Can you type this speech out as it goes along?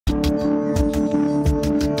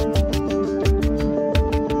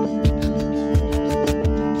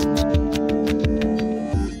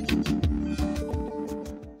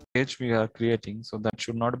sketch we are creating, so that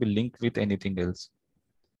should not be linked with anything else.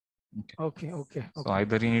 Okay. So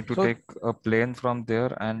either you need to So, take a plane from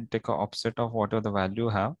there and take a offset of whatever the value you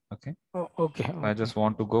have. Okay. okay. I just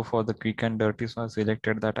want to go for the quick and dirty, so I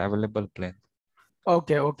selected that available plane.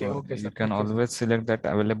 Okay, So sir. you can Okay, sir. always select that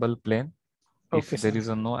available plane. If Okay, there sir. is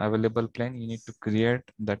a no available plane, you need to create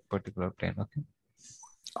that particular plane.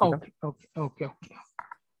 Okay. Okay.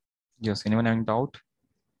 Yes. Anyone having doubt?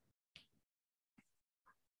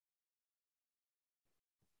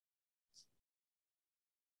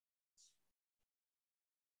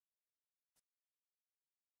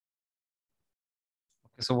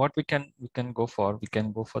 Okay. So what we can go for? We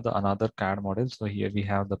can go for the another CAD model. So here we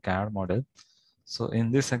have the CAD model. So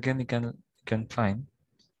in this again, you can find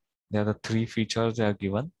there are the three features they are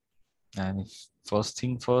given. And first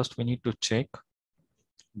thing first, we need to check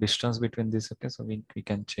distance between this. Okay, so we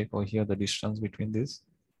can check over here the distance between this.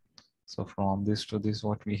 So from this to this,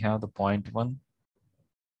 what we have the 0.1.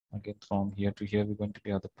 Again, from here to here, we're going to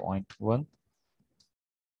be at the 0.1.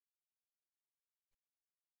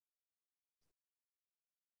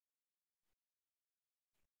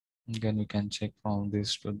 Again, we can check from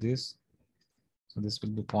this to this. So this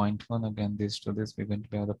will be 0.1. Again, this to this, we're going to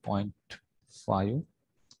be at the 0.5.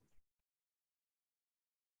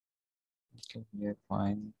 Okay, here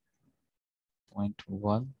find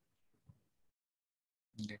 0.1.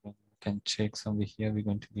 Again, we can check somewhere here, we're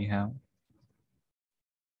going to be have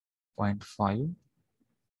 0.5.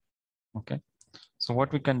 Okay, so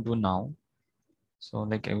what we can do now, so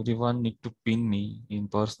like everyone need to pin me in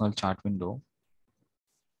personal chart window.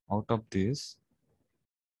 Out of this,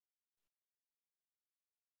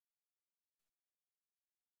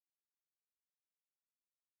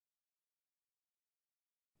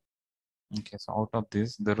 okay, so out of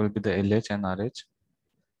this, there will be the LH and RH.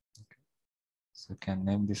 Okay. So you can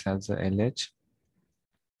name this as the LH.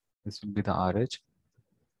 This will be the RH.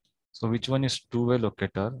 So which one is two-way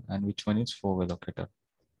locator and which one is four-way locator?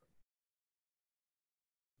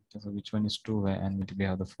 Okay, so which one is two-way and we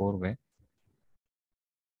have the four-way?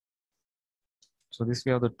 So this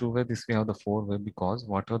we have the two-way, this we have the four-way, because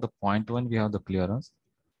whatever the 0.1 we have the clearance.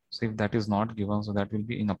 So if that is not given, so that will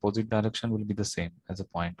be in opposite direction will be the same as a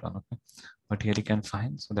 0.1. Okay, but here you can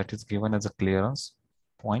find, so that is given as a clearance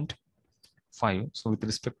 0.5. So with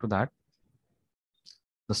respect to that,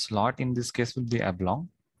 the slot in this case will be oblong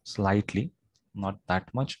slightly, not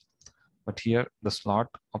that much, but here the slot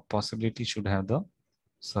of possibility should have the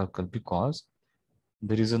circle, because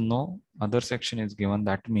there is a no other section is given.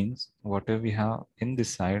 That means whatever we have in this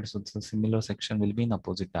side, so the similar section will be in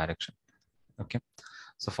opposite direction. Okay,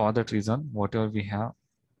 so for that reason, whatever we have,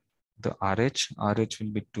 the RH will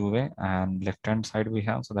be two-way, and left hand side we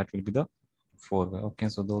have, so that will be the four-way. Okay,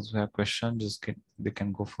 so those who have questions, just they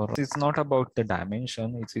can go for. It's not about the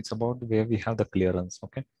dimension, it's about where we have the clearance.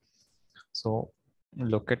 Okay, so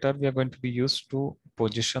locator we are going to be used to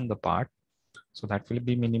position the part. So that will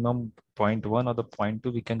be minimum 0.1 or the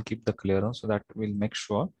 0.2 we can keep the clearance, so that will make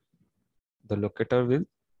sure the locator will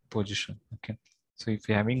position. Okay, so if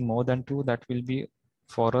you're having more than two, that will be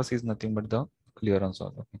for us is nothing but the clearance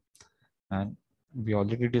also. Okay. And we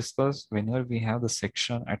already discussed, whenever we have the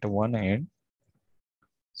section at one end,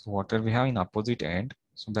 so whatever we have in opposite end,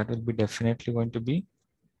 so that will be definitely going to be,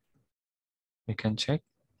 we can check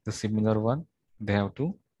the similar one. They have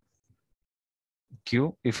to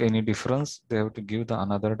give, if any difference, they have to give the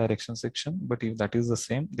another direction section, but if that is the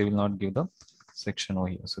same, they will not give the section over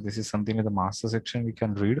here. So this is something with the master section we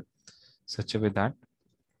can read such a way that,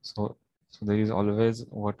 so there is always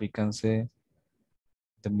what we can say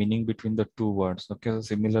the meaning between the two words. Okay, so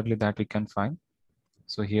similarly that we can find.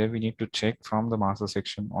 So here we need to check from the master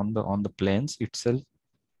section on the planes itself,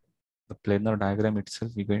 the planar diagram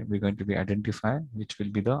itself, we're going to be identify which will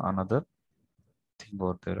be the another thing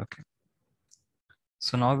over there. Okay,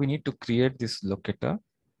 so now we need to create this locator,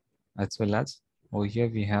 as well as over here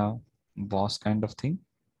we have boss kind of thing.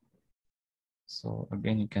 So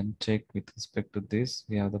again, you can check with respect to this,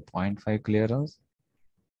 we have the 0.5 clearance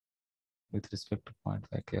with respect to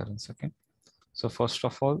 0.5 clearance. Okay, so first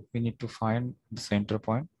of all, we need to find the center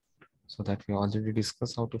point, so that we already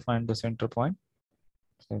discussed how to find the center point.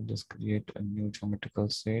 So I'll just create a new geometrical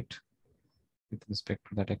set. With respect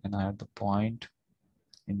to that, I can add the point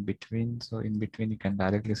in between. So in between, you can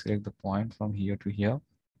directly select the point from here to here,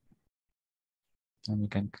 and we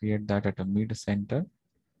can create that at a mid center.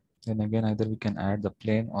 Then again, either we can add the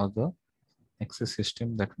plane or the axis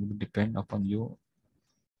system, that will depend upon you.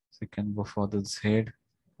 So you can go for the Z,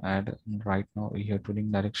 add right now here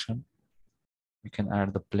tooling direction. We can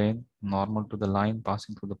add the plane normal to the line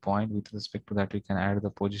passing through the point. With respect to that, we can add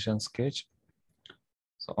the position sketch.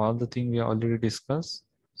 So all the thing we already discussed.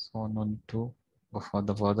 So no need to go for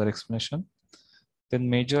the further explanation. Then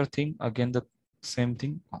major thing, again the same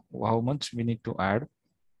thing, how much we need to add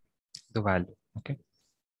the value. Okay.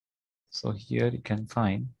 So here you can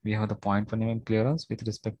find we have the 0.1 mm clearance. With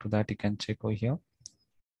respect to that, you can check over here.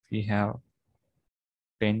 We have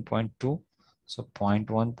 10.2. So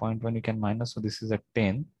 0.1 you can minus. So this is a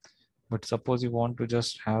 10. But suppose you want to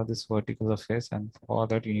just have this vertical surface, and for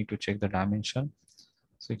that you need to check the dimension.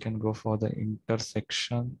 So you can go for the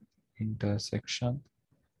intersection.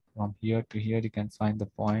 From here to here, you can find the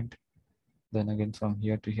point. Then again, from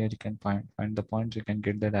here to here, you can find the point. You can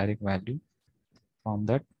get the direct value from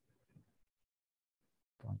that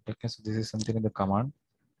point. Okay, so this is something in the command.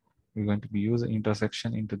 We're going to be using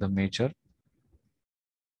intersection into the measure.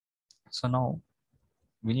 So now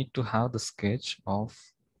we need to have the sketch of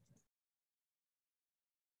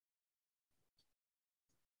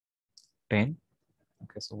 10.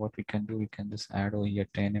 Okay, so what we can do, we can just add over here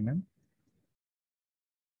 10 mm.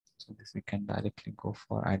 So this we can directly go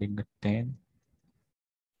for adding a 10.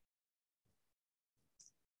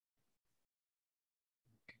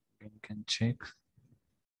 You can check,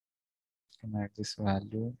 you can add this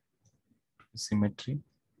value to symmetry.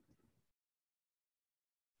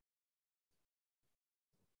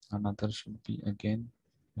 Another should be again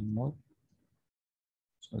one more.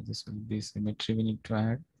 So this will be symmetry we need to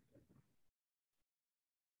add.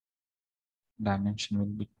 Dimension will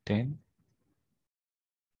be 10.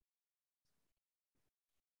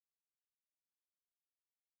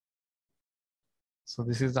 So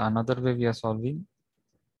this is another way we are solving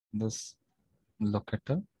this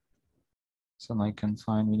locator. So now you can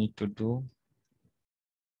find we need to do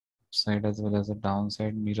side as well as a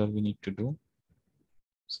downside mirror we need to do.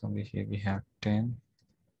 So here we have 10.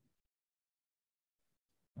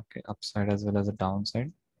 Okay, upside as well as a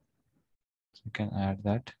downside. So you can add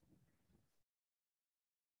that.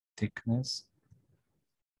 Thickness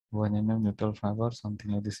 1 mm neutral fiber,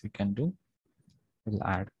 something like this we can do. We'll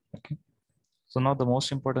add. Okay. So now the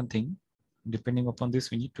most important thing, depending upon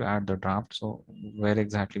this, we need to add the draft. So where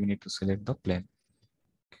exactly we need to select the plane.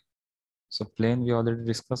 So plane we already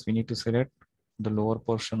discussed. We need to select the lower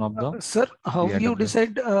portion of the Sir, how you BIW.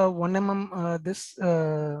 decide 1 mm this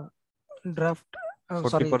draft?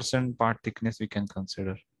 Sorry. 40% part thickness we can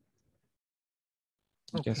consider.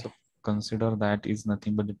 Okay, Okay. so consider that is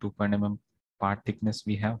nothing but the 2.0 mm part thickness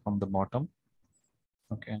we have from the bottom.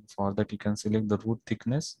 Okay, and for that you can select the root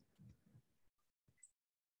thickness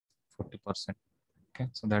 40%. Okay,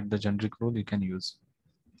 so that the generic rule you can use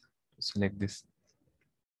to select this.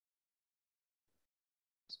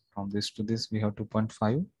 So from this to this we have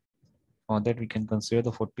 2.5. For that we can consider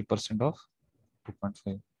the 40% of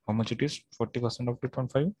 2.5. How much it is? 40% of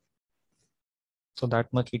 2.5. So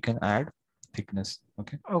that much we can add thickness.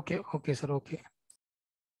 Okay. Okay. Okay, sir. Okay.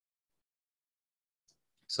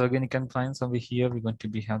 So again, you can find somewhere here we're going to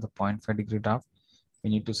be have the 0.5 degree draft. We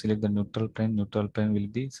need to select the neutral plane. Neutral plane will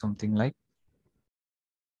be something like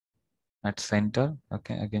at center.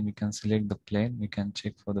 Okay. Again, we can select the plane. We can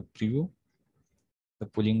check for the preview. The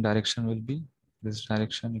pulling direction will be this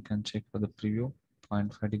direction. You can check for the preview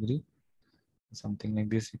 0.5 degree. Something like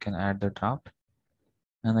this. You can add the draft.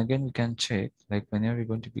 And again, we can check like whenever we're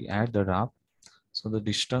going to be add the draft. So the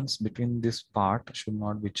distance between this part should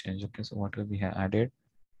not be changed. Okay, so whatever we have added,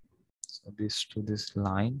 so this to this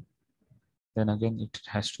line, then again it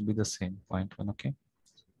has to be the same 0.1. Okay,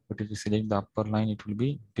 but if you select the upper line, it will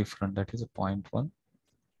be different. That is a 0.1.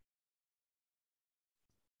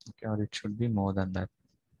 Okay, or it should be more than that.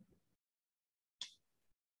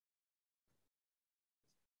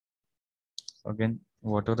 So again,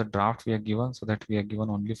 whatever the draft we are given, so that we are given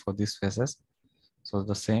only for these faces. So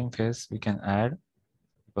the same face we can add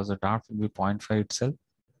because the draft will be 0.5 itself,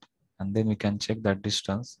 and then we can check that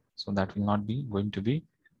distance. So that will not be going to be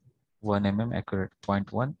 1 mm accurate,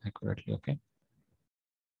 0.1 accurately. Okay.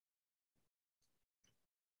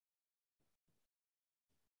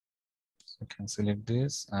 So you can select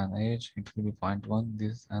this and edge, it will be 0.1,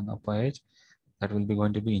 this and upper edge, that will be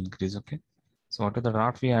going to be increased. Okay. So what are the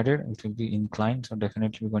draft we added? It will be inclined. So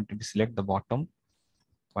definitely we're going to be select the bottom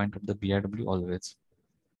point of the BIW always.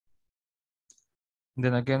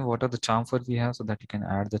 Then again, what are the chamfer we have so that you can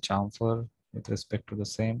add the chamfer with respect to the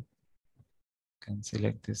same. You can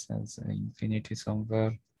select this as infinity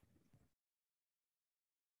somewhere.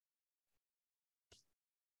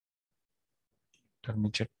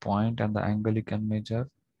 Intermediate point and the angle you can measure.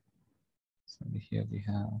 So here we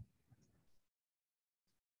have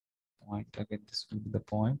point. Again, this will be the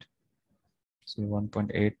point. So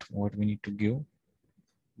 1.8 what we need to give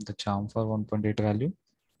the chamfer 1.8 value,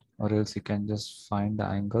 or else you can just find the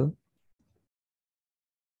angle.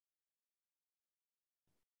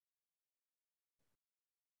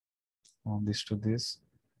 From this to this,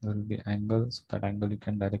 there will be angle, so that angle you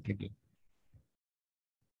can directly give.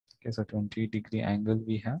 Okay, so 20-degree angle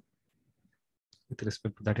we have with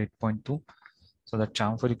respect to that 8.2. So that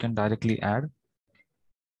chamfer you can directly add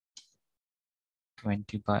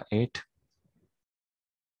 20 by 8.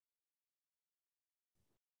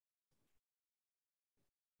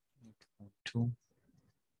 8.2.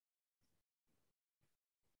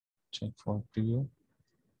 Check for preview.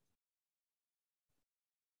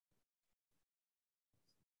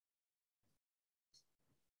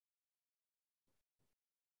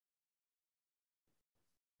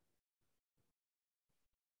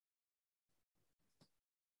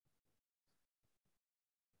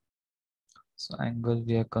 So angle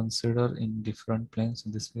we are considered in different planes.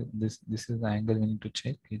 So this is the angle we need to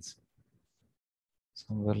check. It's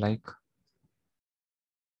somewhere like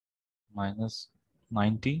minus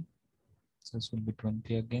 90. So this will be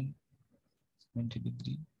 20 again, 20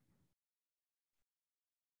 degree.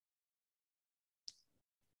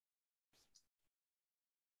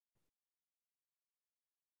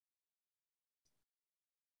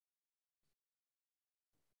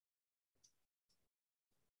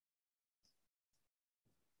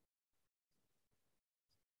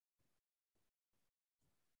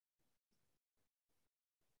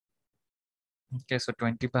 Okay, so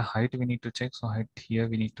 20 by height we need to check. So height here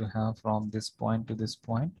we need to have from this point to this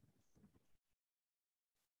point.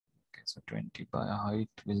 Okay, so 20 by height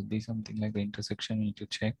will be something like the intersection we need to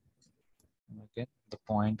check. Okay, the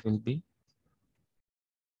point will be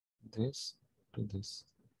this to this.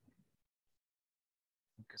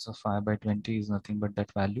 Okay, so 5 by 20 is nothing but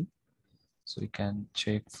that value. So we can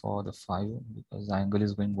check for the 5 because the angle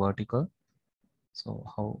is going vertical. So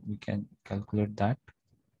how we can calculate that?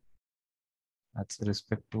 That's with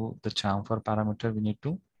respect to the chamfer parameter, we need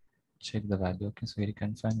to check the value. Okay, so here you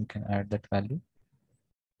can find, we can add that value.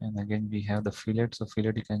 And again, we have the fillet. So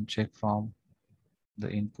fillet you can check from the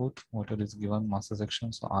input, whatever is given master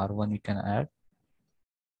section. So R1 you can add.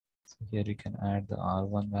 So here you can add the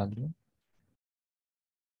R1 value.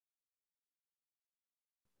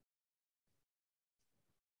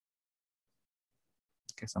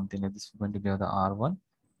 Okay, something like this is going to be the R1.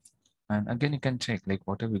 And again, you can check like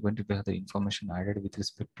whatever we're going to be the information added with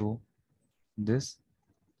respect to this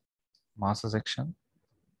master section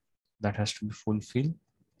that has to be fulfilled.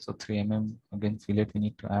 So 3 mm again fillet we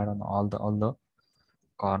need to add on all the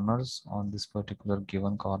corners on this particular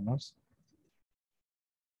given corners.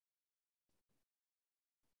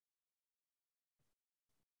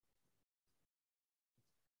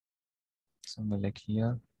 Somewhere like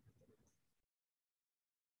here.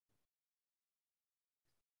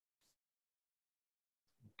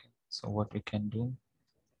 Okay. So what we can do,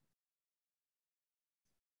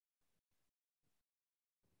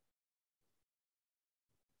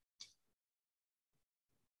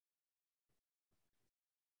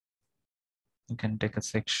 you can take a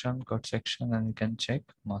section, cut section, and you can check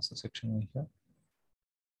master section over here.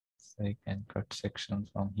 So you can cut section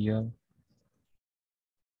from here.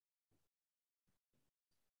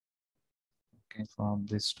 Okay, from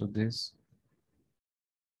this to this.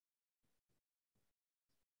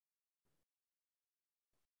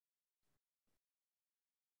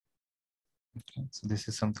 Okay, so this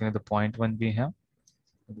is something like the point one we have,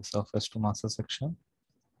 the surface to master section.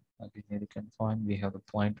 Again, here you can find we have the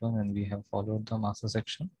point one and we have followed the master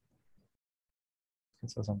section. Okay,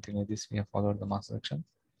 so something like this, we have followed the master section.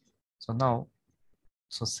 So now,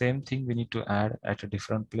 so same thing we need to add at a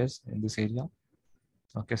different place in this area.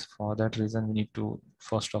 Okay, so for that reason, we need to,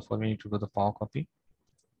 first of all, we need to do the power copy.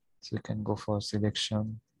 So you can go for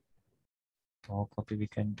selection, power copy we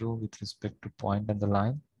can do with respect to point and the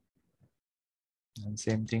line. And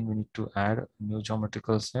same thing, we need to add a new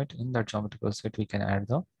geometrical set. In that geometrical set, we can add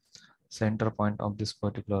the center point of this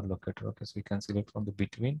particular locator. Okay, so we can select from the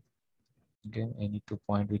between. Again, any 2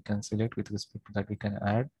 point we can select with respect to that we can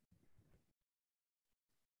add.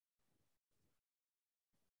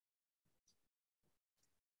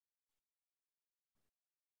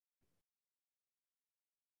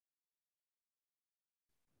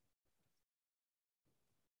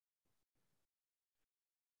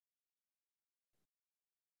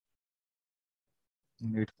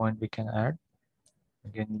 Midpoint we can add.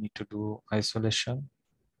 Again, we need to do isolation.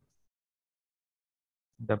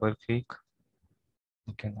 Double click.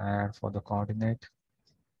 We can add for the coordinate.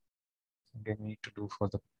 Again, we need to do for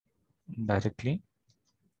the directly.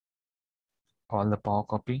 Call the power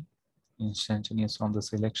copy. Instantaneous from the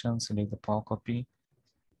selection. Select the power copy.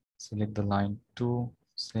 Select the line 2.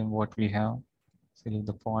 Same what we have. Select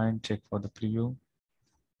the point, check for the preview.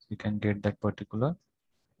 So you can get that particular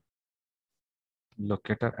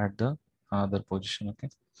locator at the other position. Okay,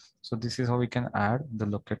 so this is how we can add the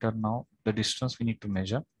locator. Now the distance we need to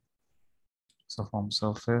measure. So from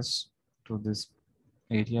surface to this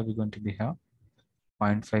area we're going to be have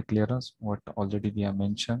 0.5 clearance, what already we have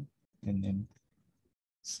mentioned in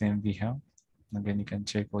same we have. Again, you can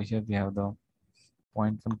check over here, we have the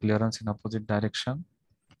 0.1 clearance in opposite direction.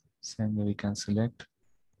 Same way we can select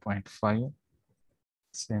 0.5.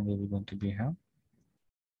 Same way we're going to be have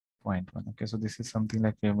 0.1. Okay, so this is something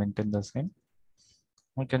like we have maintained the same.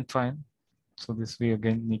 We can find. So this we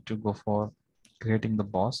again need to go for creating the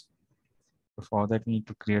boss. For that we need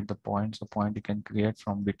to create the point. So point you can create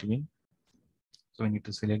from between. So we need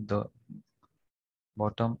to select the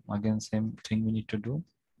bottom. Again, same thing we need to do.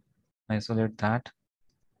 Isolate that.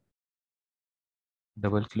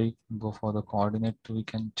 Double click, go for the coordinate we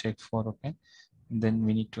can check for. Okay, then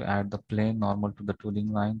we need to add the plane normal to the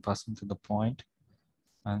tooling line passing to the point.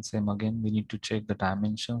 And same again, we need to check the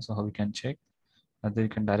dimensions. So how we can check, and then you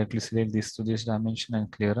can directly select this to this dimension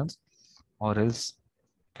and clearance, or else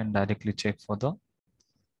you can directly check for the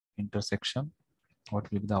intersection, what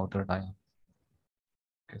will be the outer dia.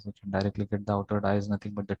 Okay, so you can directly get the outer dia is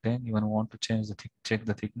nothing but the 10. You want to change the check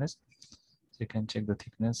the thickness, so you can check the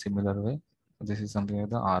thickness similar way. So this is something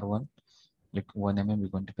like the R1, like 1 mm we're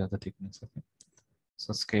going to get the thickness. Okay,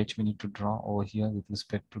 so sketch we need to draw over here with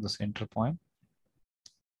respect to the center point.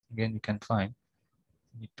 Again, you can find,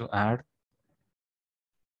 need to add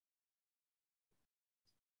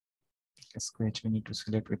a sketch we need to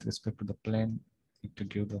select with respect to the plane. Need to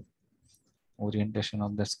give the orientation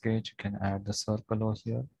of the sketch. You can add the circle over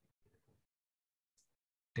here,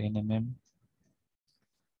 10 mm.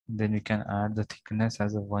 Then we can add the thickness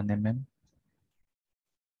as a 1 mm.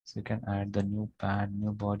 So you can add the new pad,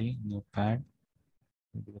 new body, new pad.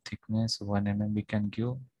 The thickness 1 mm we can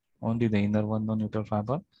give only the inner one, no neutral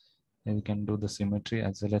fiber. Then we can do the symmetry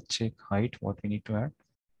as well as check height, what we need to add.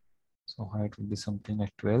 So height will be something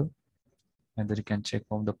like 12. And then you can check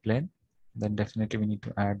on the plane. Then definitely we need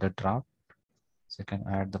to add the draft. So you can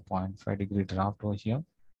add the 0.5 degree draft over here.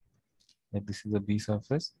 Like this is a B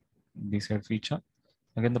surface, B side feature.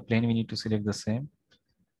 Again, the plane we need to select the same.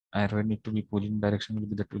 Arrow need to be pulling direction will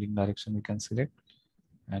be the tooling direction we can select.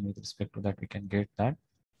 And with respect to that, we can get that.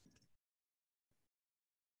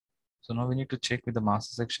 So now we need to check with the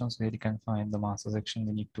master sections where you can find the master section.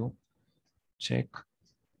 We need to check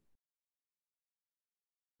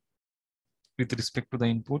with respect to the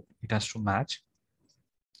input, it has to match.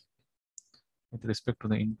 With respect to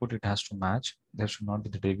the input, it has to match. There should not be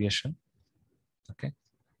the deviation. Okay.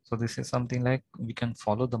 So this is something like we can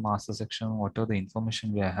follow the master section, whatever the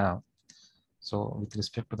information we have. So with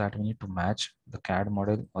respect to that, we need to match the CAD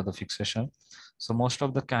model or the fixation. So most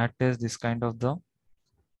of the CAD tests, this kind of the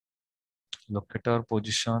locator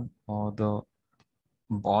position or the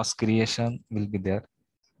boss creation will be there.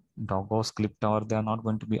 Doghouse clip tower, they are not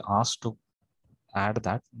going to be asked to add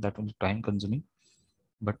that. That will be time consuming.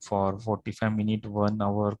 But for 45 minutes, 1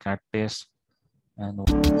 hour CAD test and